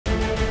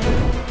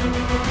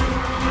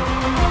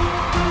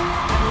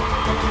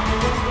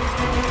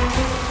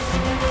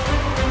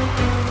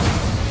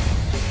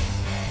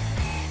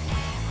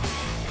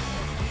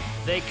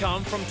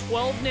come from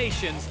 12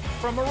 nations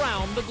from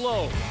around the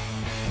globe.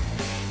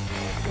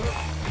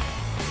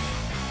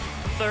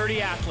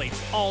 30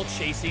 athletes, all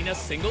chasing a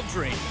single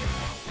dream.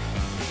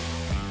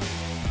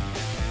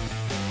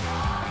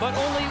 But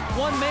only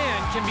one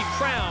man can be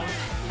crowned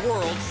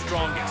world's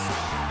strongest.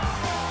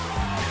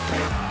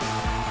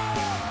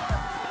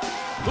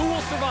 Who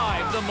will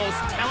survive the most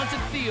talented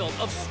field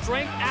of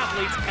strength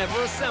athletes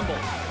ever assembled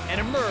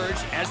and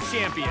emerge as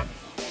champion?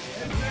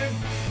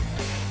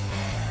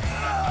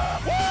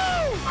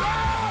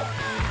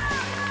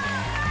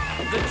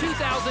 The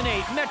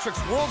 2008 Metrics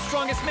World's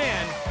Strongest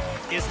Man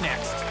is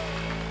next.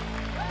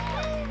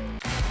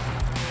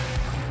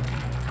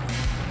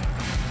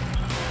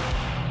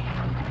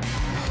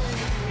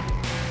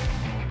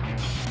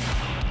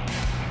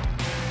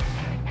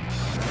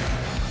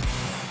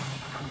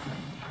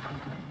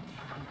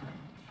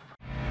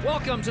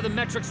 Welcome to the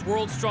Metrics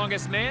World's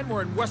Strongest Man.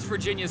 We're in West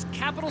Virginia's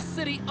capital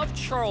city of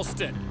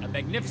Charleston, a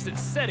magnificent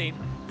setting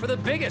for the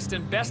biggest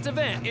and best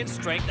event in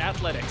strength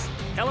athletics.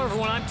 Hello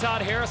everyone, I'm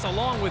Todd Harris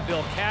along with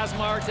Bill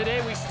Kazmar.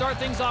 Today we start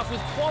things off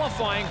with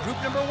qualifying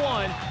group number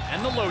 1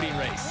 and the loading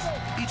race.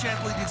 Each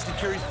athlete needs to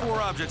carry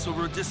 4 objects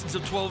over a distance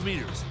of 12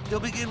 meters. They'll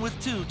begin with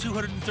 2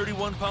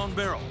 231-pound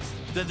barrels.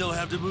 Then they'll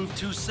have to move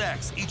 2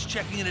 sacks, each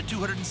checking in at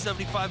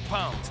 275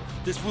 pounds.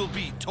 This will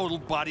be total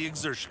body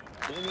exertion.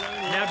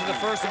 Now to the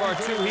first of our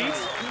 2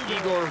 heats.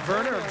 Igor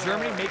Werner of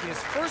Germany making his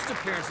first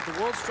appearance at the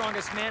World's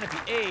Strongest Man at the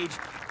age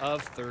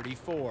of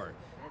 34.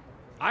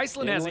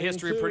 Iceland has a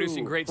history of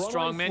producing great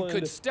strongmen.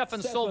 Could Stefan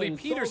Solvi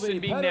Peterson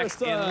be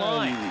next in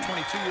line? The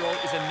 22-year-old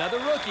is another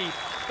rookie,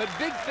 but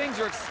big things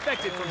are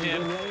expected from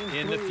him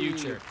in the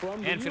future.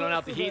 And filling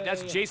out the heat,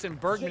 that's Jason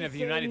Bergman of the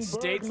United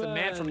States. The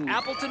man from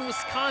Appleton,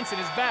 Wisconsin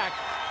is back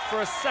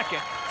for a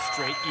second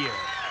straight year.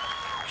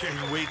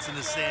 Carrying weights in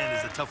the sand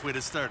is a tough way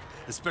to start,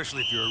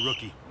 especially if you're a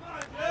rookie.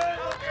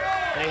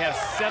 They have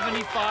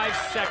 75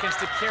 seconds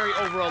to carry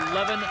over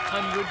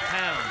 1,100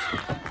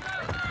 pounds.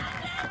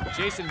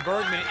 Jason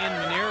Bergman in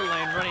the near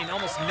lane, running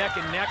almost neck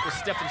and neck with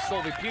Stefan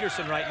Solvi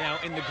Peterson right now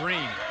in the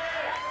green.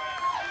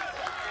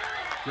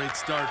 Great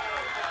start,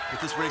 but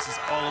this race is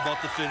all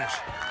about the finish.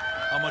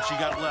 How much you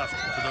got left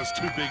for those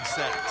 2 big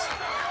sacks?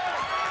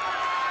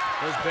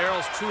 Those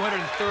barrels, 231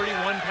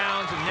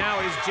 pounds, and now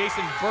it is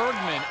Jason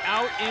Bergman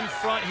out in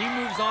front. He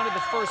moves on to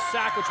the first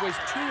sack, which weighs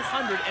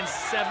 275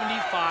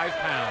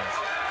 pounds.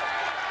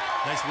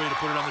 Nice way to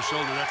put it on the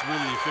shoulder. That's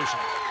really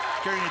efficient.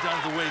 Carrying it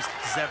down to the waist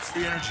zaps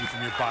the energy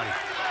from your body.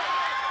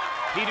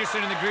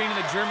 Peterson in the green and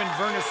the German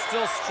Werner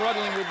still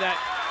struggling with that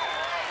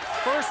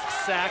first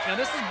sack. Now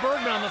this is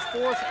Bergman on the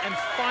 4th and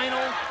final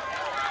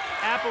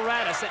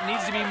apparatus that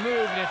needs to be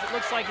moved. And if it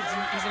looks like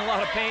he's in a lot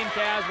of pain,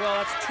 Kaz, well,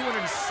 that's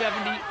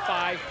 275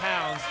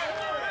 pounds.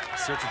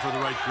 Searching for the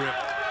right grip.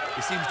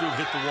 He seems to have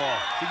hit the wall.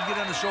 If he can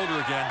get on the shoulder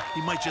again, he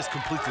might just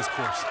complete this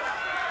course.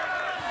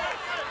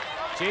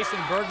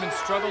 Jason Bergman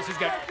struggles. He's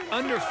got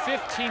under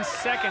 15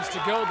 seconds to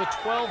go the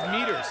 12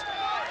 meters.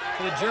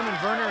 For the German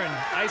Werner and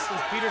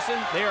Iceland's Peterson,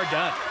 they are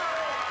done.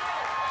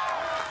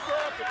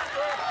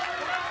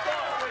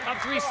 About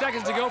 3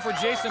 seconds to go for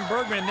Jason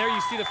Bergman, and there you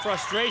see the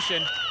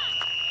frustration.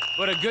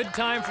 But a good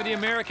time for the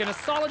American, a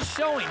solid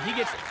showing. He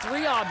gets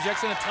 3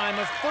 objects in a time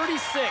of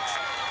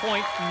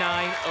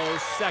 36.90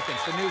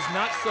 seconds. The news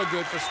not so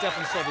good for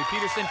Stefan Solvi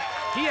Peterson.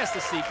 He has to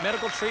seek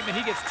medical treatment.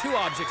 He gets 2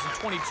 objects in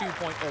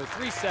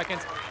 22.03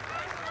 seconds.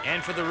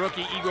 And for the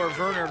rookie Igor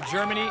Werner of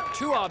Germany,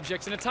 2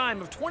 objects in a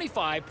time of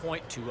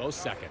 25.20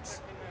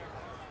 seconds.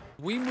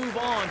 We move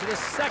on to the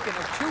second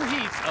of 2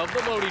 heats of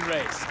the loading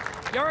race.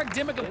 Jarek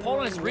Dymek of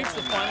Poland has reached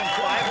the final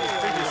 5 of his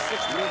previous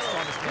 6 World's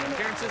Strongest Man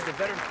appearances. The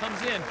veteran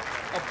comes in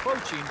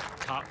approaching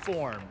top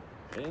form.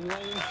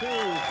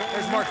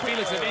 There's Mark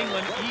Felix of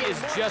England. He is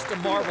just a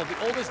marvel. The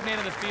oldest man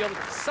in the field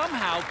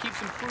somehow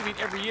keeps improving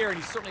every year, and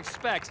he certainly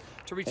expects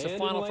to reach the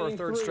final for a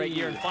 3rd straight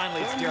year. And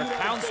finally, it's Derek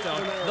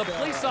Poundstone. The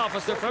police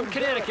officer from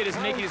Connecticut is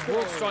making his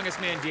World's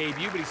Strongest Man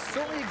debut, but he's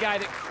certainly a guy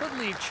that could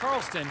leave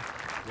Charleston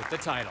with the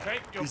title.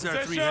 These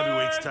are 3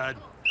 heavyweights, Todd.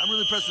 I'm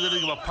really impressed with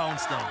everything about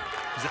Poundstone.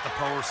 He's got the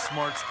power,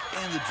 smarts,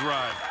 and the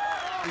drive.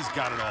 He's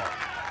got it all.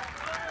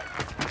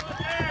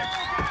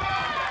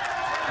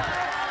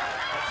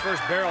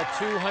 First barrel,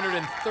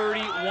 231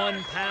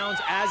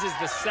 pounds, as is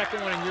the second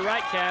one. And you're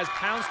right, Kaz,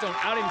 Poundstone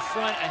out in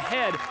front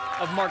ahead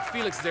of Mark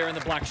Felix there in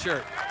the black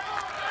shirt.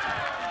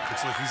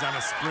 Looks like he's on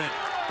a sprint.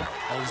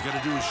 All he's got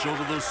to do is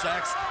shoulder those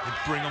sacks and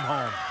bring them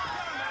home.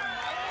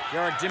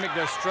 Jarek Dymek,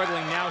 they're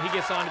struggling now. He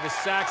gets onto the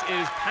sacks. It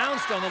is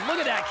Poundstone. And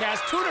look at that,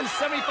 Kaz,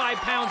 275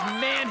 pounds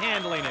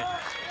manhandling it.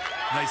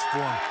 Nice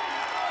form.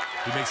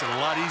 He makes it a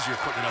lot easier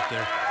putting it up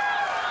there.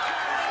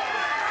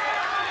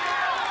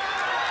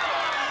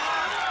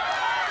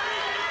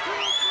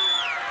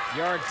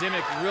 Jarek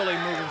Dymek really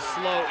moving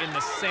slow in the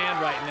sand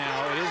right now.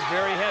 It is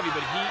very heavy, but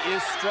he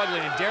is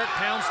struggling. And Derek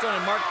Poundstone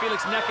and Mark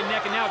Felix neck and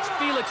neck, and now it's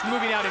Felix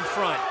moving out in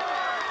front.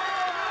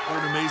 What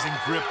an amazing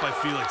grip by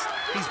Felix.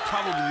 He's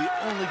probably the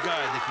only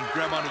guy that can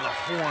grab onto the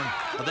horn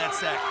of that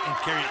sack and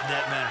carry it in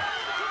that manner.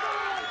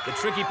 The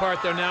tricky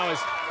part, though, now is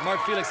Mark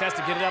Felix has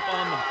to get it up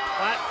on the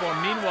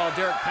platform. Meanwhile,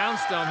 Derek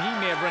Poundstone, he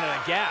may have run out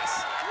of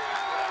gas.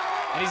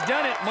 And he's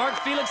done it. Mark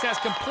Felix has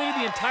completed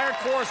the entire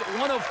course at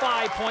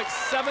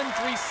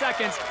 105.73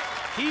 seconds.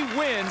 He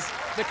wins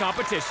the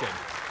competition.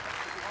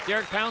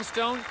 Derek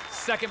Poundstone,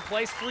 second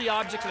place, 3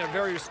 objects in a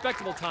very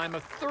respectable time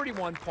of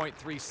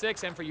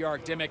 31.36. And for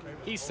Jarek Dimmick,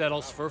 he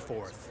settles for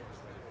 4th.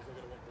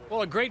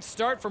 Well, a great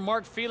start for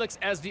Mark Felix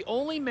as the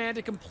only man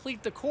to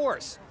complete the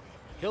course.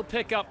 He'll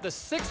pick up the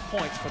 6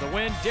 points for the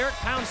win. Derek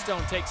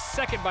Poundstone takes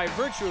second by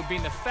virtue of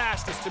being the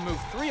fastest to move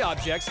 3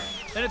 objects.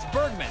 Then it's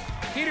Bergman,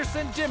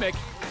 Peterson, Dimmick,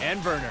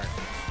 and Werner.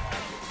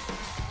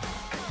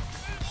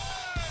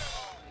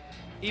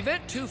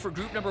 Event 2 for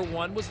group number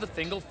 1 was the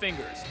Fingal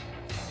Fingers.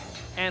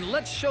 And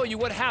let's show you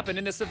what happened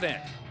in this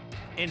event.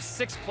 In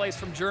 6th place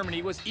from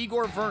Germany was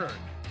Igor Werner,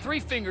 3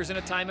 fingers in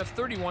a time of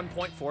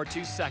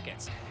 31.42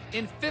 seconds.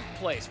 In 5th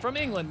place from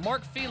England,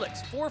 Mark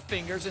Felix, 4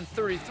 fingers in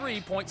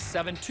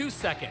 33.72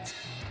 seconds.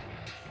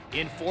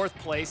 In 4th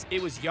place,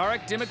 it was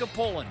Jarek Dimmick of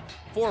Poland,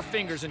 4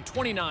 fingers in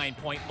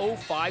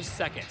 29.05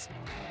 seconds.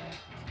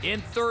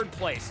 In 3rd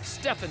place,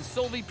 Stefan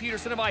Solveig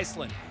Petersen of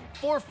Iceland,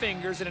 4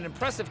 fingers in an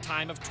impressive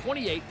time of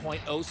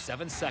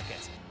 28.07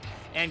 seconds.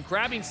 And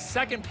grabbing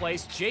 2nd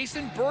place,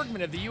 Jason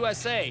Bergman of the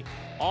USA,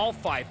 all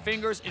 5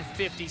 fingers in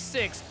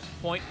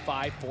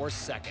 56.54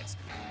 seconds.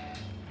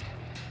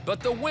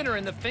 But the winner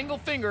in the Fingal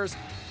Fingers,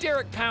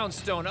 Derek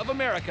Poundstone of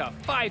America,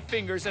 5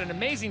 fingers in an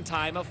amazing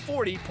time of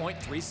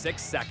 40.36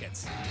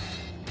 seconds.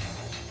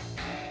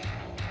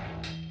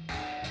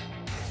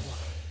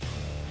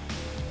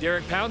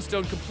 Derek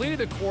Poundstone completed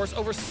the course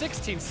over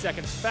 16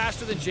 seconds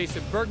faster than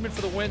Jason Bergman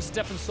for the win.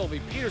 Stefan Solveig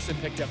Petersen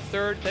picked up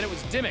 3rd. Then it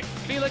was Dimmick,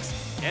 Felix,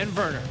 and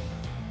Werner.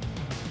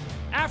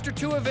 After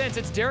 2 events,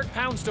 it's Derek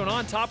Poundstone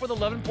on top with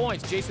 11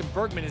 points. Jason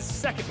Bergman is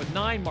 2nd with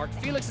 9. Mark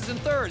Felix is in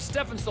 3rd.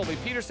 Stefan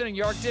Solveig Petersen and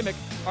Jarek Dimmick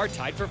are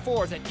tied for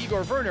 4th. And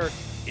Igor Werner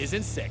is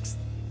in 6th.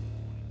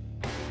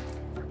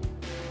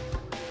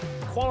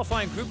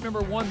 Qualifying group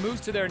number 1 moves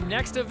to their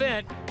next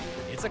event.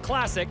 It's a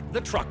classic,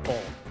 the truck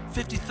pull.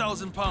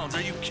 50,000 pounds,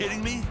 are you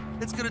kidding me?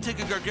 It's gonna take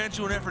a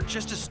gargantuan effort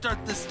just to start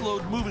this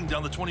load moving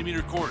down the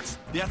 20-meter course.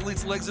 The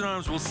athlete's legs and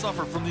arms will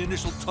suffer from the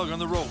initial tug on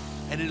the rope,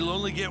 and it'll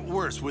only get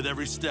worse with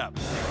every step.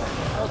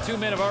 All 2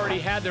 men have already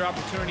had their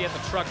opportunity at the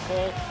truck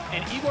pull,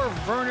 and Igor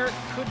Werner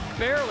could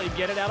barely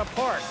get it out of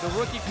park. The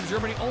rookie from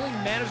Germany only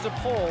managed a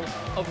pull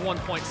of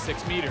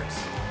 1.6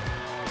 meters.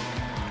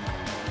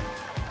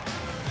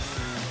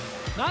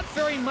 Not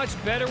faring much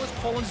better was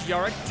Poland's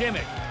Jarek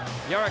Dimmick.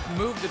 Jarek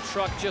moved the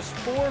truck just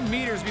 4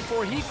 meters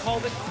before he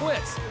called it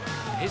quits.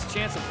 His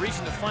chance of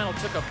reaching the final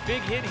took a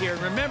big hit here.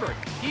 And remember,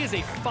 he is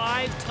a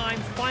 5-time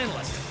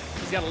finalist.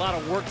 He's got a lot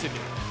of work to do.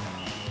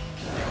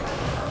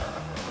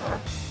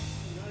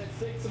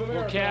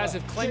 Well, Kaz,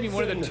 if claiming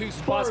one of the 2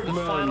 spots in the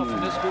final from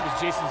this group is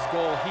Jason's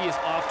goal, he is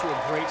off to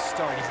a great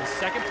start. He's in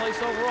 2nd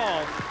place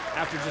overall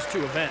after just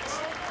 2 events.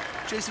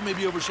 Jason may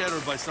be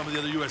overshadowed by some of the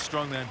other U.S.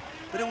 strongmen,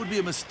 but it would be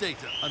a mistake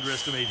to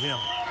underestimate him.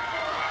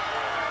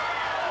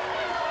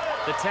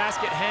 The task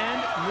at hand,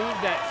 move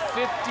that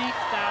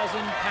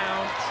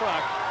 50,000-pound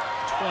truck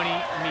 20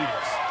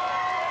 meters.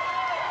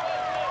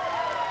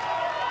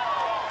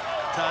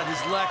 Todd,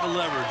 his lack of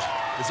leverage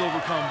is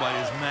overcome by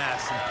his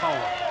mass and power,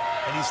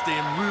 and he's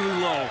staying really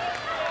low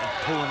and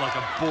pulling like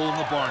a bull in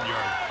the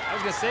barnyard. I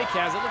was going to say,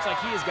 Kaz, it looks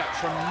like he has got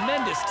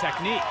tremendous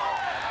technique.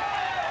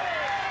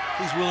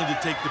 He's willing to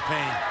take the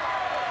pain.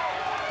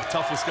 A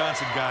tough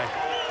Wisconsin guy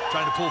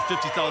trying to pull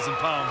 50,000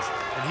 pounds,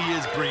 and he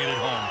is bringing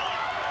it home.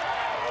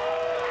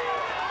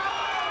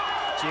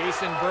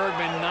 Jason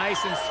Bergman, nice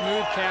and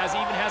smooth, Kaz,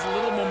 even has a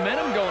little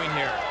momentum going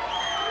here.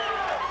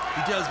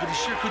 He does, but he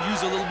sure could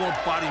use a little more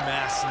body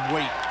mass and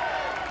weight.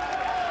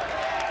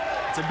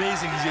 It's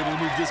amazing he's able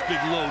to move this big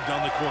load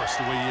down the course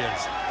the way he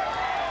is.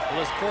 Well,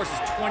 this course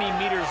is 20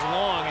 meters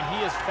long, and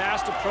he is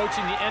fast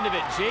approaching the end of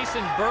it.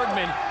 Jason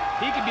Bergman,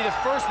 he could be the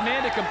first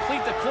man to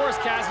complete the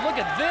course, Kaz. Look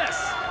at this.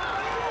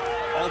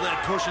 All that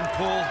push and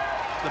pull,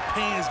 the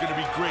pain is going to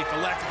be great. The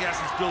lactic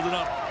acid's building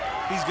up.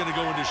 He's going to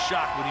go into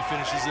shock when he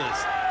finishes this.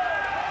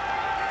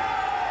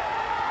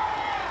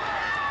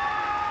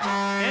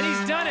 And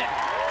he's done it.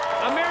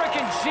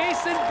 American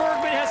Jason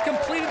Bergman has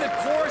completed the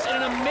course in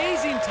an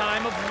amazing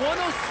time of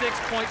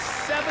 106.71.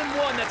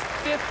 That's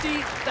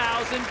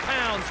 50,000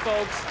 pounds,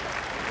 folks.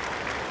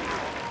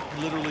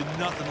 Literally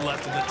nothing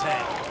left in the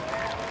tank.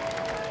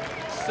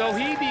 So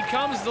he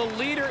becomes the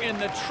leader in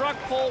the truck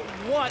pull.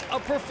 What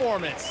a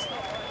performance.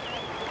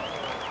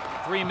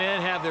 3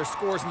 men have their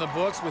scores in the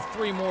books with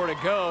 3 more to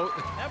go.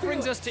 That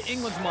brings us to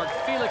England's Mark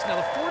Felix. Now,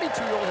 the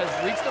 42-year-old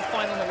has reached the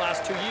final in the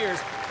last 2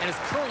 years and is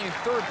currently in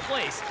 3rd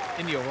place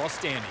in the overall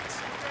standings.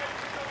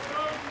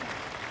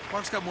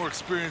 Mark's got more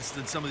experience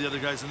than some of the other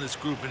guys in this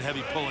group in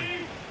heavy pulling.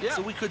 Yeah.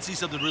 So we could see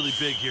something really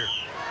big here.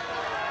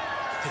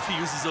 If he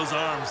uses those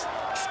arms.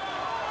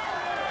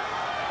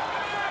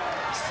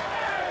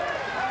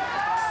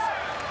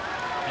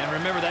 And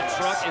remember, that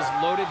truck is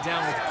loaded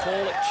down with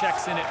coal. It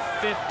checks in at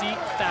 50,000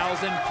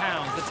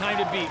 pounds. The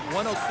time to beat,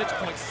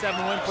 106.71,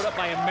 put up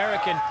by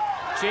American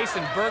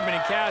Jason Bergman.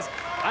 And Kaz,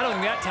 I don't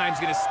think that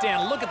time's going to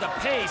stand. Look at the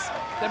pace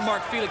that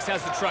Mark Felix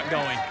has the truck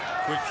going.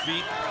 Quick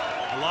feet,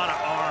 a lot of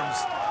arms,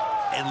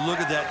 and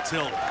look at that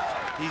tilt.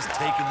 He's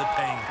taking the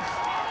pain.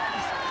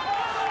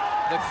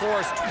 The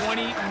course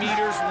 20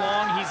 meters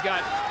long. He's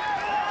got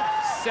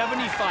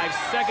 75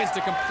 seconds to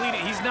complete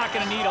it. He's not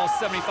going to need all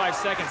 75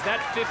 seconds. That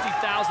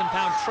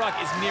 50,000-pound truck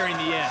is nearing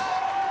the end.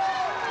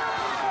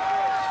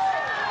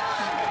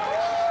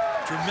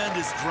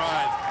 Tremendous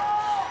drive.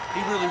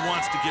 He really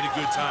wants to get a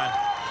good time.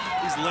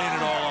 He's laying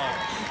it all out.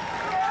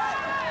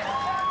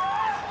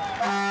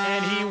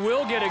 And he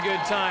will get a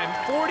good time.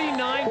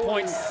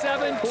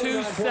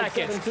 49.72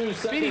 seconds.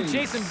 Beating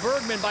Jason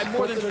Bergman by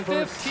more than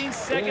 15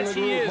 seconds.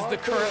 He is the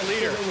current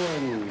leader.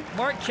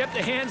 Mark kept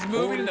the hands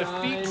moving and the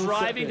feet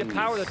driving to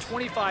power the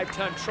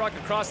 25-ton truck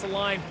across the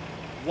line.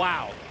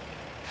 Wow.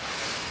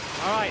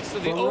 All right, so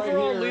the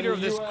overall leader of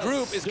this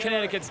group is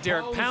Connecticut's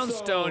Derek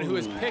Poundstone, who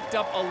has picked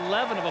up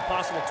 11 of a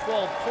possible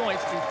 12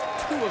 points through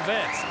 2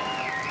 events.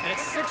 And at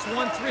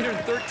 6'1",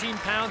 313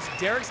 pounds,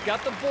 Derek's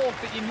got the bulk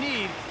that you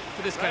need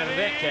for this kind of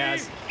event,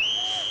 Kaz.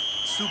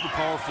 Super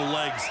powerful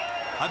legs.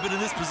 I've been in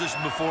this position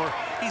before.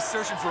 He's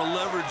searching for a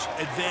leverage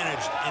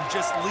advantage and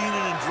just leaning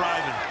and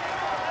driving.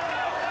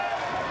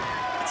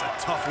 It's a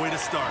tough way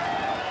to start.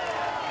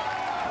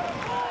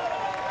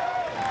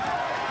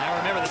 Now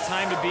remember, the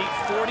time to beat,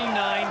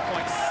 49.72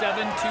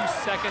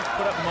 seconds,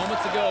 put up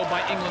moments ago by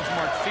England's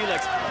Mark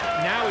Felix.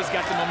 Now he's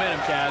got the momentum,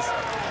 Kaz.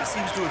 He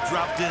seems to have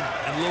dropped in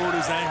and lowered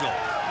his angle.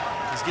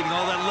 He's getting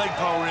all that leg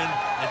power in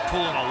and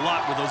pulling a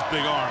lot with those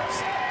big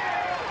arms.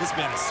 This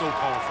man is so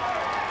powerful.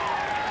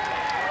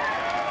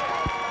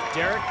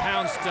 Derek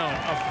Poundstone,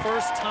 a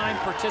first-time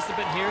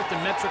participant here at the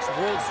Metrics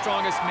World's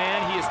Strongest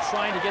Man. He is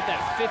trying to get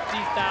that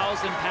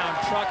 50,000-pound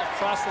truck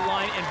across the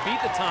line and beat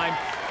the time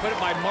put it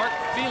by Mark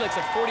Felix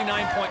of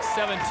 49.72.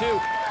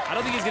 I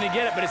don't think he's going to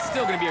get it, but it's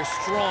still going to be a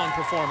strong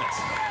performance.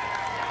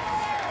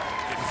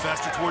 Getting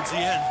faster towards the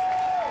end.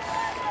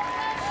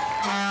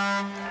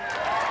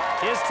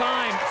 His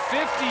time,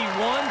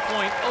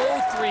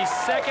 51.03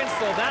 seconds,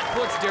 so that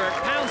puts Derek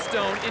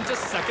Poundstone into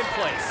second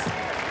place.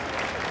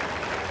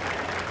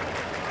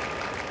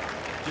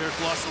 Derek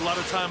lost a lot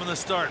of time on the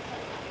start,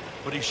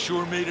 but he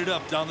sure made it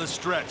up down the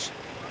stretch,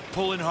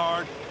 pulling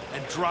hard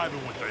and driving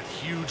with a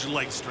huge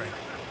leg strength.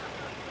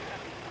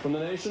 From the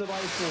nation of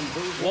Iceland,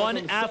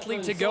 one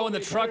athlete to go in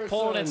the truck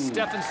poll, and it's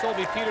Stefan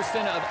Solby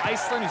Peterson of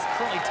Iceland, who's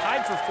currently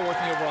tied for 4th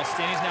in the overall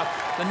standings. Now,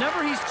 the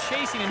number he's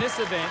chasing in this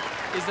event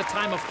is the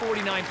time of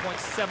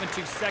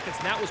 49.72 seconds,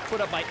 and that was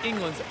put up by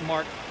England's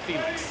Mark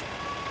Felix.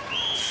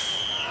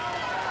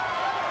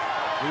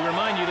 We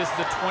remind you, this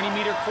is a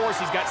 20-meter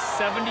course. He's got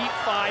 75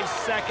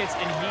 seconds,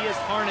 and he is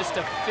harnessed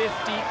to 50,000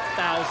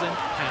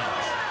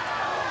 pounds.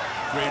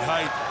 Great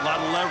height, a lot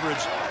of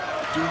leverage,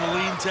 doing the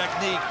lean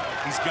technique.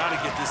 He's got to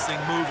get this thing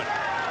moving.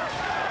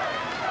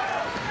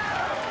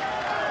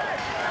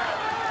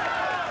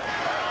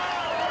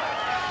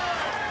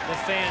 The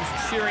fans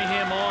cheering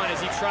him on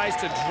as he tries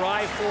to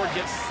drive forward,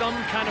 get some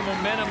kind of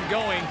momentum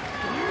going.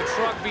 The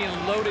truck being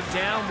loaded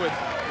down with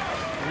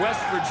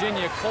West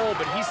Virginia coal,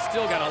 but he's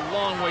still got a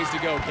long ways to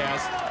go,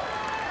 Kaz.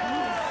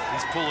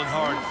 He's pulling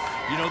hard.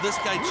 You know,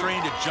 this guy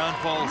trained at John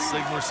Paul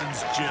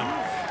Sigmarsson's gym.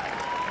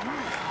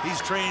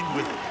 He's trained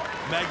with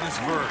Magnus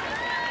Berg.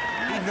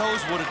 He knows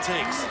what it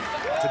takes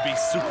to be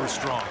super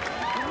strong.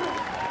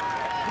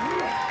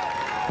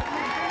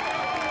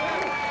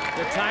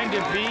 The time to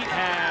beat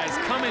has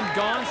come and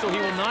gone, so he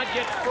will not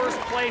get first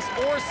place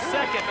or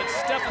second, but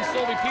Stefan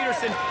Solby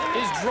Peterson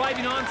is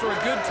driving on for a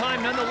good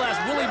time nonetheless.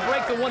 Will he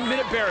break the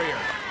 1-minute barrier?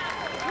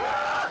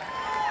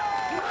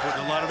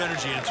 Putting a lot of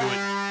energy into it.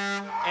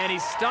 And he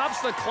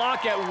stops the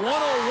clock at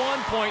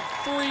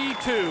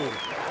 101.32.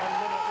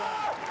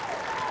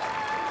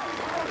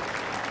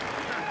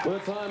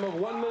 With a time of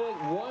 1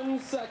 minute, 1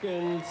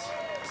 second,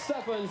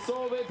 Stefan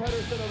Solby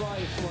Peterson of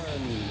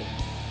Iceland.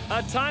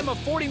 A time of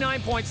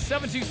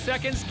 49.72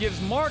 seconds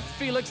gives Mark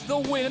Felix the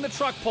win in the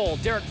truck poll.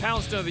 Derek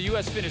Poundstone of the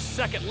U.S. finished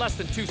second, less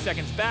than 2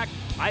 seconds back.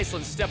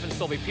 Iceland's Stefan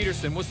Solby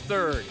Peterson was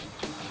third.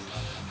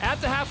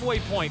 At the halfway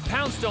point,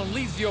 Poundstone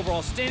leads the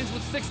overall standings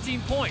with 16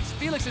 points.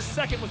 Felix is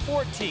second with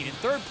 14. In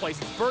third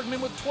place, it's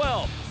Bergman with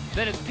 12.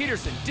 Then it's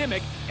Peterson,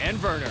 Dimmick,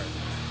 and Werner.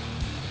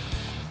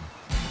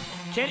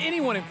 Can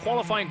anyone in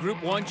qualifying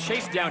Group 1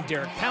 chase down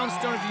Derek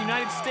Poundstone of the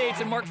United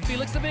States and Mark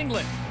Felix of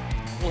England?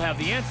 We'll have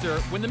the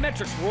answer when the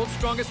Metrics World's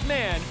Strongest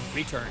Man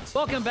returns.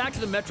 Welcome back to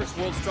the Metrics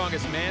World's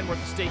Strongest Man. We're at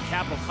the State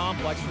Capitol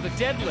Complex for the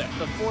deadlift,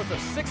 the 4th of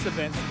 6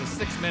 events for the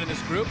 6 men in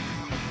this group.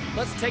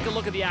 Let's take a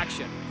look at the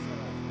action.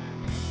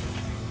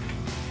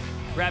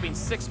 Grabbing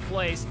 6th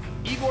place,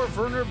 Igor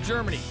Werner of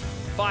Germany.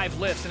 5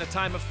 lifts in a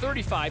time of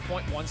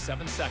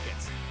 35.17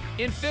 seconds.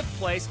 In 5th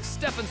place,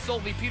 Stefan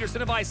Solby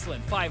Peterson of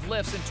Iceland, 5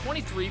 lifts in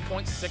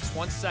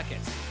 23.61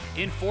 seconds.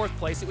 In 4th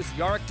place, it was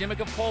Jarek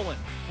Dimmick of Poland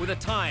with a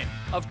time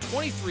of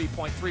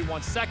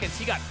 23.31 seconds.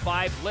 He got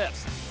 5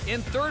 lifts.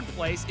 In 3rd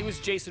place, it was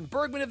Jason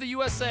Bergman of the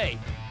USA.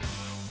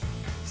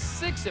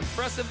 6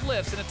 impressive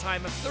lifts in a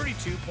time of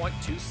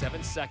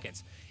 32.27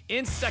 seconds.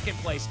 In second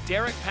place,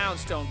 Derek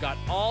Poundstone got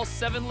all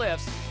 7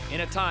 lifts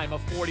in a time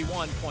of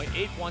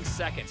 41.81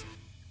 seconds.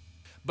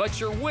 But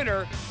your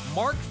winner,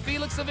 Mark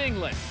Felix of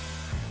England,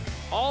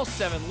 all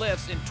 7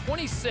 lifts in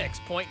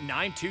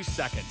 26.92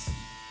 seconds.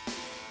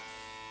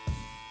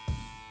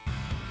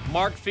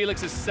 Mark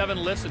Felix's 7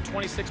 lifts in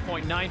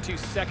 26.92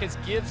 seconds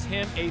gives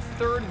him a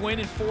 3rd win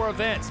in 4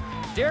 events.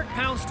 Derek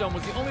Poundstone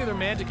was the only other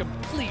man to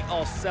complete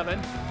all 7.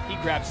 He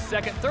grabbed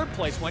 2nd. 3rd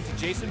place went to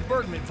Jason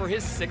Bergman for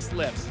his 6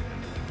 lifts.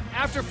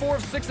 After 4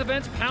 of 6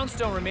 events,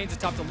 Poundstone remains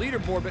atop the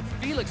leaderboard, but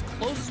Felix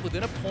closes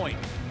within a point.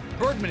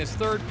 Bergman is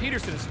 3rd,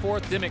 Peterson is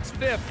 4th, Dimmick's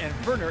 5th,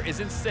 and Werner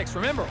is in 6th.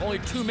 Remember, only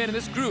 2 men in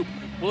this group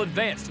will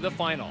advance to the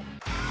final.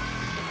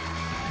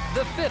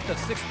 The 5th of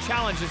 6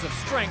 challenges of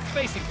strength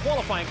facing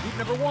qualifying group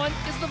number 1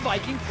 is the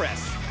Viking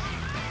press.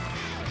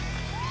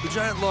 The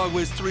giant log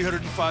weighs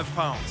 305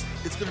 pounds.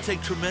 It's going to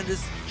take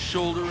tremendous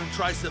shoulder and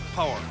tricep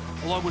power,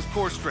 along with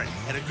core strength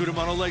and a good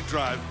amount of leg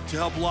drive to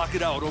help lock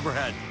it out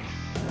overhead.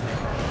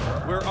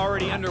 We're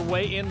already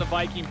underway in the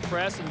Viking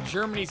press, and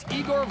Germany's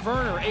Igor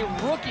Werner, a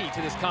rookie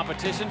to this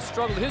competition,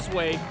 struggled his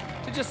way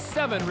to just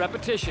 7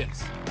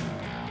 repetitions.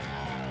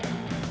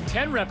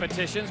 10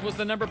 repetitions was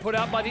the number put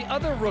out by the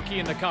other rookie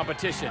in the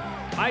competition,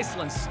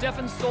 Iceland's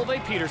Stefan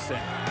Solveig Petersen.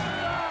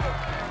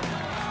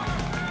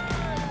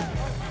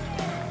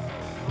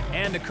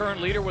 And the current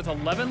leader with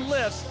 11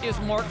 lifts is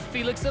Mark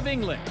Felix of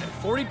England. At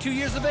 42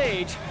 years of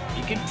age,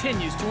 he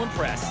continues to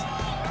impress.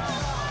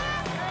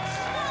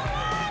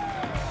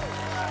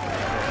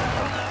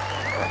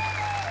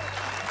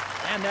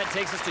 And that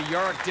takes us to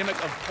Jarek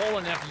Dimmick of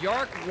Poland. Now, if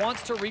Jarek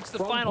wants to reach the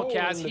final,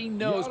 Kaz, he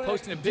knows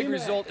posting a big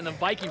result in the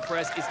Viking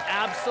press is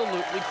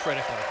absolutely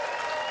critical.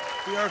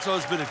 Jarek's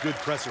always been a good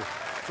presser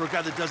for a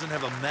guy that doesn't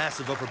have a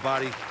massive upper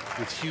body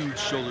with huge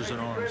shoulders and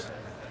arms.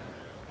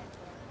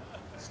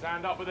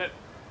 Stand up with it.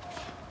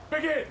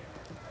 Begin.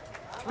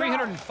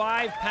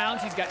 305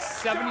 pounds, he's got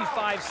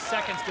 75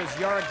 seconds, does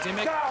Jarek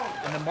Dimmick.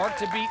 And the mark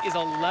to beat is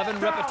 11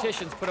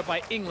 repetitions put up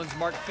by England's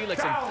Mark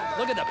Felix. And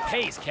look at the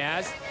pace,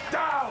 Kaz.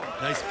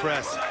 Nice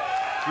press.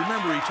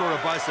 Remember, he tore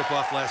a bicep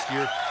off last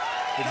year.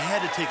 It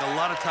had to take a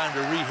lot of time to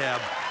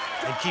rehab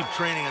and keep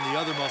training on the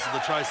other muscle,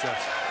 the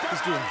triceps.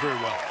 He's doing very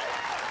well.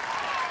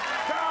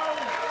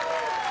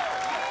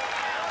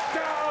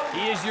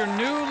 He is your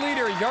new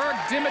leader, Jarek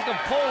Dimmick of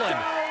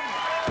Poland.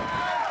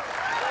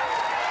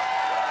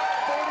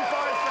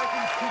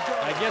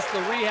 I guess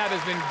the rehab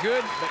has been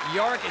good, but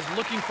Jarek is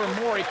looking for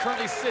more. He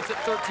currently sits at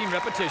 13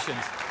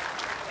 repetitions.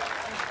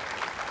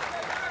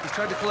 He's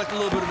tried to collect a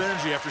little bit of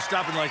energy after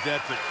stopping like that,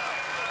 but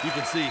you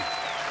can see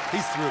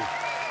he's through.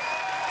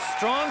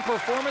 Strong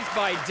performance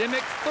by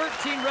Dimmick,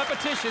 13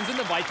 repetitions in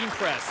the Viking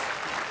press.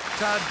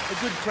 Todd, a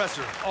good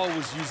presser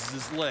always uses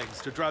his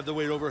legs to drive the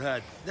weight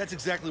overhead. That's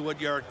exactly what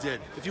Jarek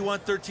did. If you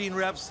want 13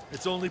 reps,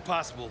 it's only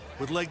possible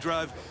with leg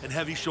drive and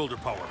heavy shoulder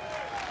power.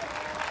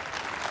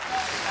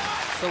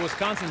 So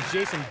Wisconsin's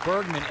Jason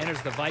Bergman enters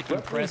the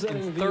Viking press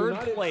in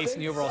 3rd place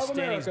in the overall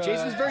standings.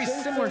 Jason's very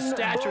similar in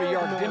stature to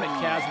Jarek Dimmick.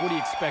 Kaz, what do you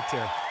expect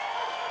here?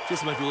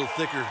 Jason might be a little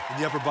thicker in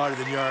the upper body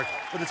than Jarek,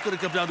 but it's going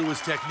to come down to his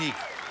technique.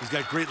 He's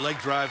got great leg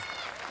drive.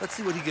 Let's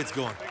see what he gets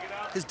going.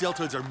 His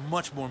deltoids are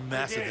much more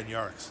massive than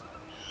Jarek's.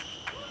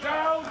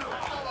 Down.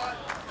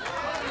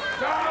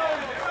 Down.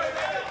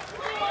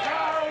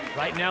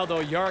 Right now,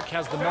 though, Jarek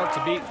has the mark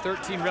to beat,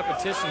 13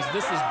 repetitions.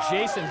 This is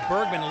Jason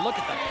Bergman. Look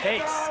at the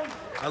pace.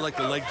 I like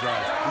the leg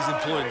drive. He's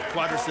employing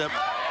quadricep,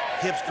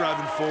 hips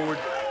driving forward,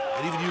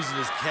 and even using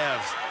his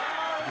calves.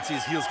 You can see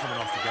his heels coming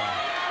off the ground.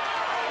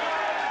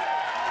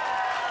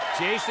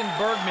 Jason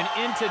Bergman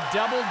into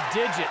double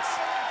digits.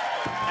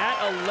 At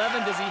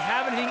 11, does he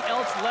have anything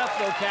else left,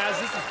 though, Kaz?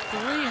 This is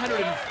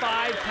 305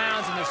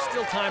 pounds, and there's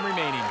still time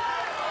remaining.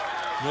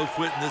 No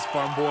quitting this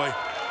farm boy.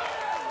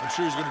 I'm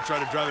sure he's going to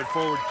try to drive it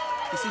forward.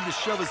 He seemed to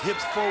shove his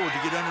hips forward to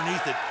get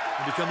underneath it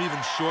and become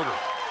even shorter.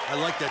 I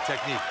like that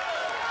technique.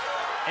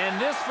 And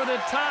this for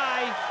the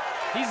tie.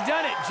 He's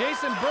done it.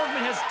 Jason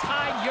Bergman has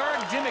tied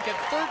Jarek Dimmick at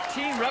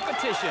 13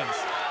 repetitions.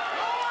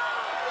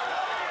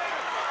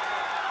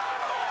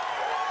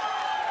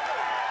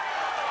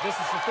 This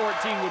is for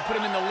 14, would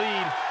put him in the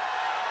lead.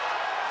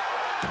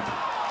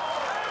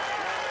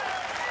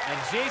 And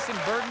Jason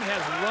Bergman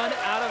has run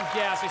out of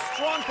gas. A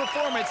strong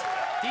performance.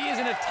 He is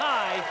in a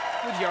tie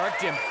with Jarek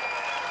Dimmick.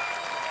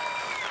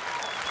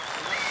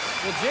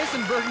 Well,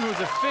 Jason Bergman was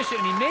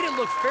efficient, and he made it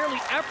look fairly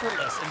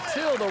effortless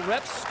until the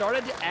reps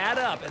started to add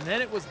up, and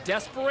then it was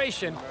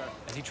desperation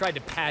as he tried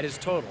to pad his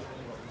total.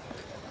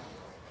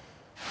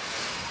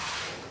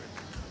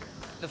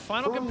 The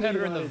final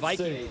competitor in the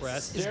Viking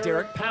press is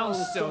Derek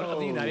Poundstone of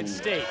the United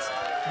States,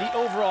 the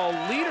overall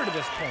leader to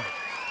this point.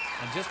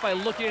 And just by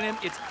looking at him,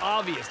 it's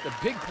obvious the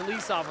big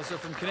police officer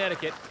from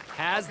Connecticut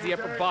has the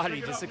upper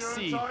body to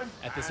succeed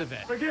at this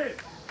event.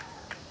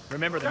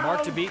 Remember, the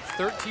mark to beat,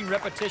 13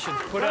 repetitions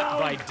put up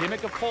by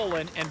Dimmick of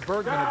Poland and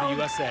Bergman of the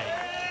USA.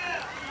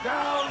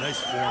 Nice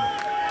form,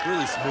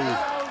 really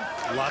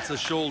smooth, lots of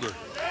shoulder.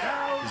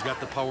 He's got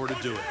the power to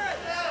do it.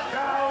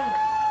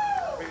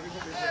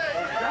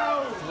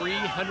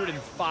 105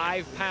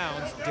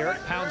 pounds,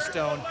 Derek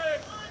Poundstone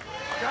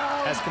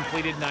has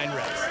completed 9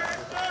 reps.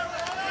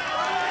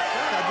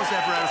 God, this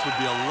apparatus would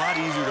be a lot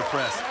easier to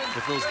press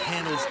if those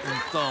handles and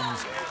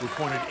thumbs were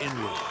pointed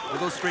inward.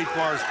 With those straight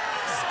bars,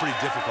 this is pretty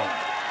difficult.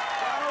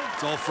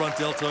 It's all front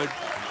deltoid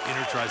and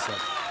inner tricep.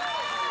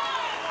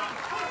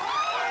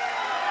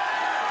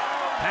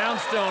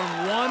 Poundstone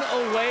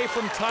 1 away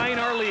from tying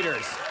our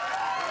leaders.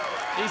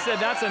 He said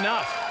that's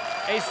enough.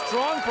 A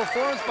strong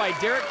performance by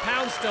Derek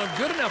Poundstone,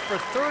 good enough for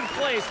 3rd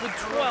place with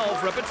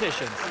 12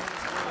 repetitions.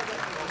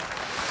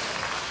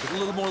 With a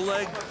little more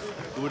leg,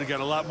 it would have got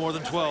a lot more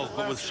than 12,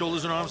 but with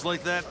shoulders and arms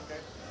like that,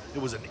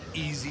 it was an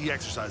easy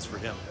exercise for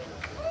him.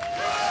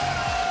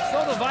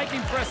 So the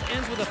Viking press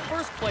ends with a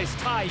 1st place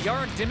tie.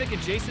 Jarek Dimmick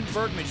and Jason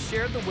Bergman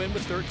shared the win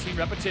with 13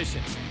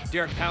 repetitions.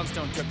 Derek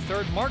Poundstone took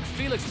 3rd. Mark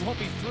Felix won't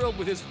be thrilled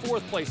with his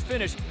 4th place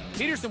finish.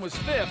 Peterson was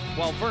 5th,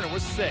 while Werner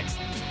was 6th.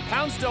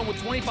 Poundstone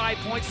with 25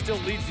 points still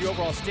leads the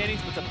overall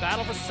standings, but the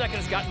battle for 2nd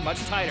has gotten much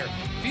tighter.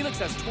 Felix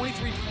has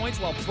 23 points,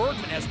 while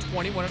Bergman has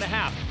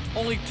 21.5.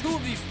 Only 2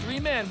 of these 3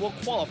 men will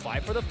qualify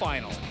for the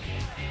final.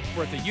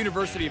 We're at the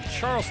University of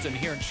Charleston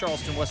here in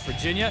Charleston, West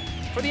Virginia,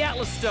 for the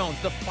Atlas Stones,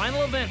 the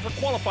final event for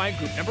qualifying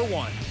group number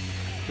 1.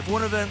 If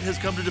one event has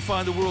come to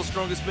define the world's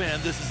strongest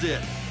man, this is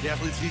it. The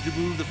athletes need to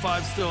move the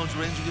 5 stones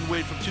ranging in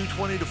weight from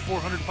 220 to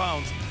 400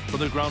 pounds from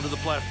the ground to the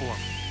platform.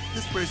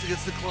 This race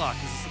against the clock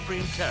is a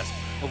supreme test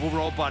of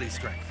overall body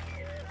strength.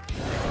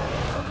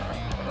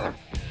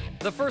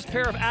 The first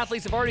pair of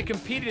athletes have already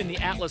competed in the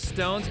Atlas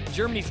Stones.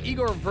 Germany's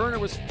Igor Werner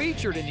was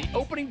featured in the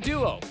opening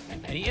duo,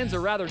 and he ends a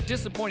rather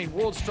disappointing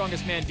World's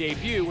Strongest Man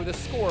debut with a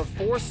score of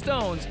 4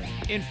 stones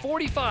in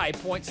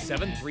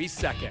 45.73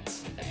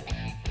 seconds.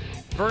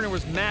 Werner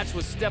was matched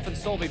with Stefan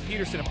Solveig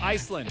Petersen of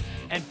Iceland,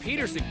 and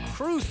Petersen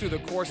cruised through the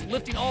course,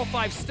 lifting all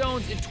 5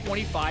 stones in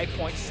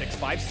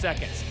 25.65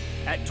 seconds.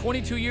 At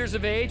 22 years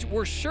of age,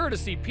 we're sure to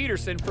see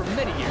Petersen for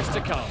many years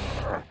to come.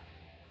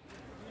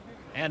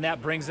 And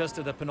that brings us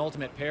to the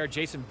penultimate pair,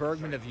 Jason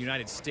Bergman of the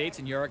United States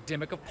and Jarek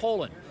Dimmick of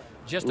Poland.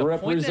 Just a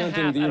point and a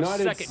half out of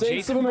second,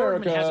 Jason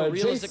Bergman has a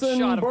realistic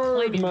shot of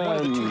claiming one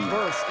of the 2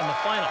 berths in the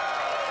final.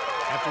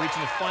 After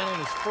reaching the final in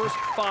his first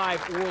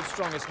 5 World's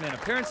Strongest Man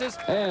appearances,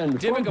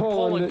 Dimmick of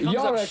Poland comes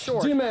up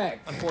short,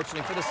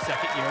 unfortunately for the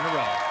 2nd year in a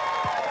row.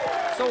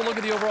 So look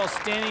at the overall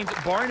standings.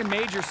 Barring a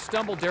major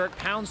stumble, Derek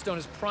Poundstone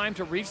is primed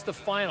to reach the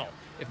final.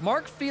 If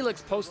Mark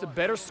Felix posts a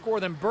better score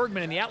than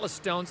Bergman in the Atlas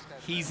Stones,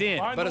 he's in.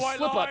 But a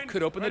slip-up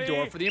could open the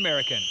door for the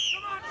American.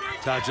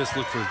 Todd just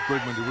looked for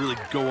Bergman to really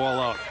go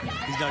all out.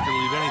 He's not going to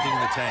leave anything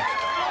in the tank.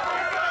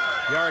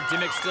 Jarek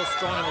Dimmick still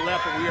strong on the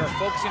left, but we are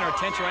focusing our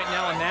attention right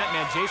now on that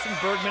man, Jason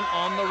Bergman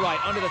on the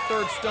right. Under the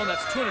 3rd stone,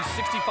 that's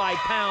 265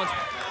 pounds.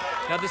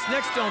 Now this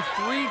next stone,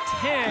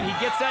 310, he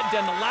gets that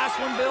done. The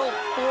last one, Bill,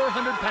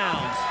 400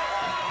 pounds.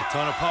 A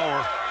ton of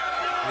power,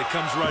 and it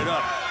comes right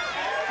up.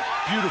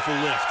 Beautiful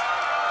lift.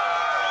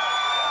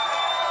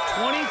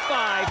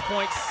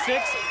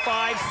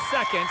 25.65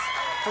 seconds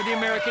for the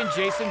American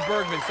Jason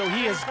Bergman. So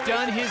he has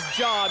done his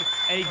job,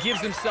 and he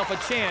gives himself a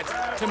chance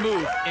to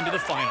move into the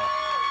final.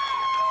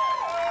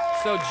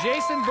 So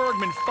Jason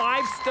Bergman,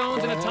 5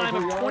 stones in a time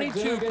of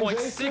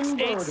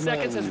 22.68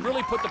 seconds, has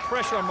really put the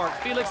pressure on Mark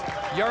Felix.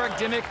 Jarek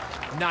Dimmick,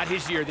 not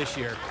his year this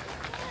year.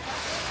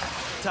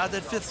 Todd,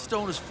 that 5th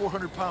stone is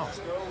 400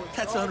 pounds.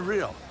 That's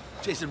unreal.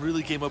 Jason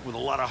really came up with a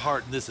lot of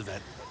heart in this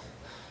event.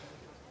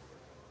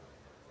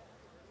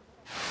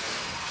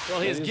 Well,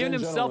 he has given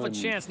himself a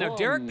chance. Now,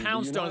 Derek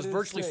Poundstone is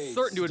virtually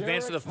certain to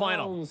advance to the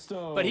final,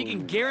 but he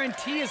can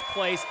guarantee his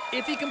place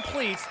if he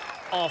completes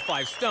all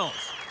 5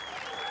 stones.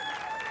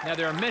 Now,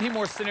 there are many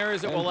more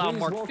scenarios that will allow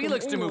Mark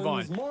Felix to move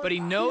on, but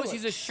he knows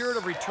he's assured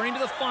of returning to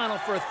the final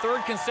for a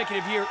 3rd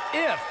consecutive year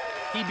if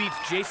he beats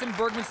Jason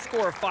Bergman's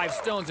score of 5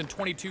 stones in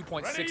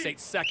 22.68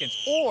 seconds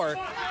or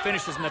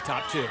finishes in the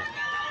top 2.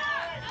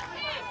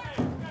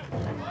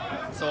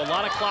 So a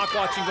lot of clock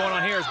watching going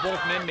on here as both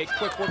men make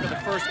quick work of the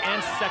 1st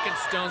and 2nd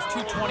stones,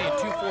 220 and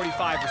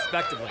 245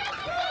 respectively.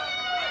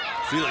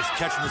 Felix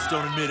catching the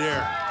stone in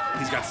midair.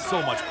 He's got so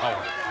much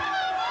power.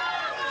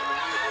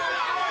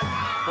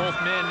 Both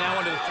men now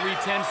under the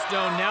 310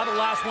 stone. Now the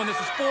last one, this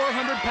is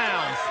 400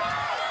 pounds.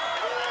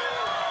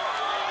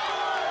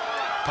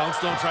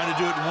 Poundstone trying to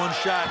do it in one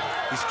shot.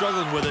 He's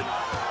struggling with it.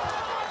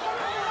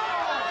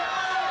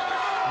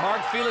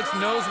 Mark Felix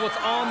knows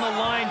what's on the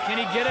line. Can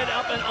he get it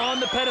up and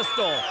on the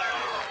pedestal?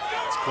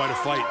 It's quite a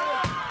fight.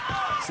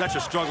 Such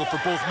a struggle for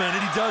both men,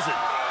 and he does it.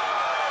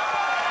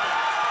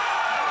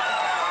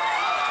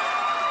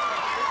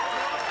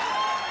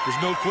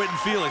 There's no quitting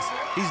Felix.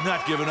 He's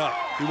not giving up.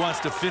 He wants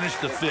to finish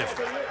the 5th.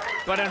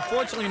 But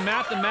unfortunately,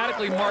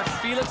 mathematically, Mark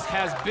Felix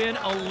has been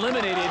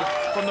eliminated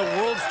from the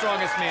World's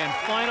Strongest Man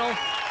final.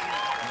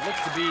 He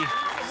looks to be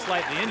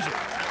slightly injured.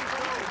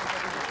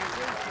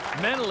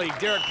 Mentally,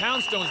 Derek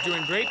Poundstone's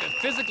doing great, but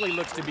physically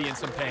looks to be in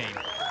some pain.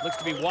 Looks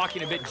to be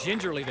walking a bit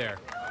gingerly there.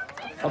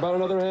 About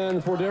another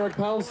hand for Derek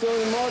Poundstone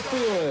and Mark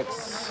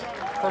Felix.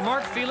 For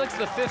Mark Felix,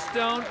 the 5th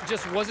stone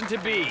just wasn't to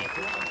be.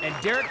 And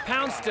Derek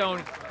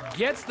Poundstone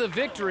gets the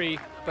victory,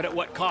 but at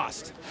what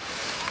cost?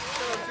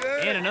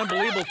 And an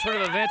unbelievable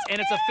turn of events, and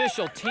it's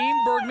official. Team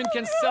Bergman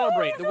can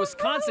celebrate the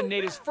Wisconsin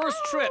native's first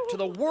trip to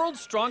the World's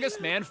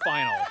Strongest Man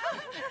final.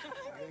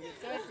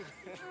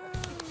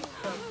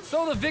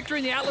 So the victory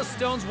in the Atlas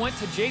Stones went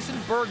to Jason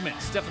Bergman.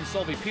 Stefan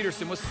Solveig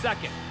Petersen was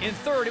second. In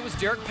third, it was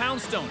Derek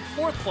Poundstone.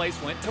 Fourth place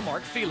went to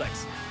Mark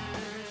Felix.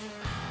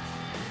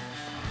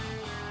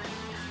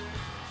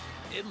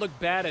 It looked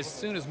bad as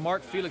soon as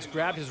Mark Felix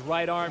grabbed his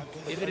right arm.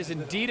 If it is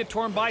indeed a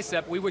torn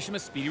bicep, we wish him a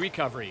speedy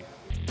recovery.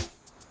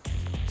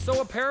 So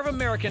a pair of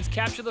Americans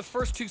capture the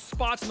first two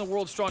spots in the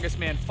World's Strongest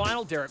Man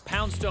final. Derek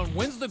Poundstone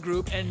wins the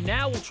group and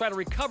now will try to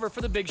recover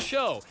for the big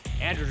show.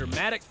 And a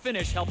dramatic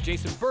finish helped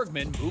Jason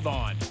Bergman move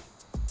on.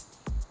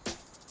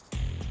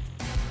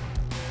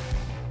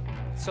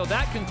 So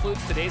that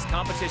concludes today's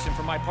competition.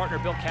 For my partner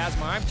Bill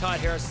Kazmar, I'm Todd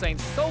Harris saying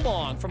so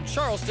long from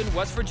Charleston,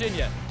 West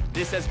Virginia.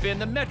 This has been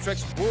the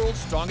Metrics World's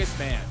Strongest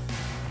Man.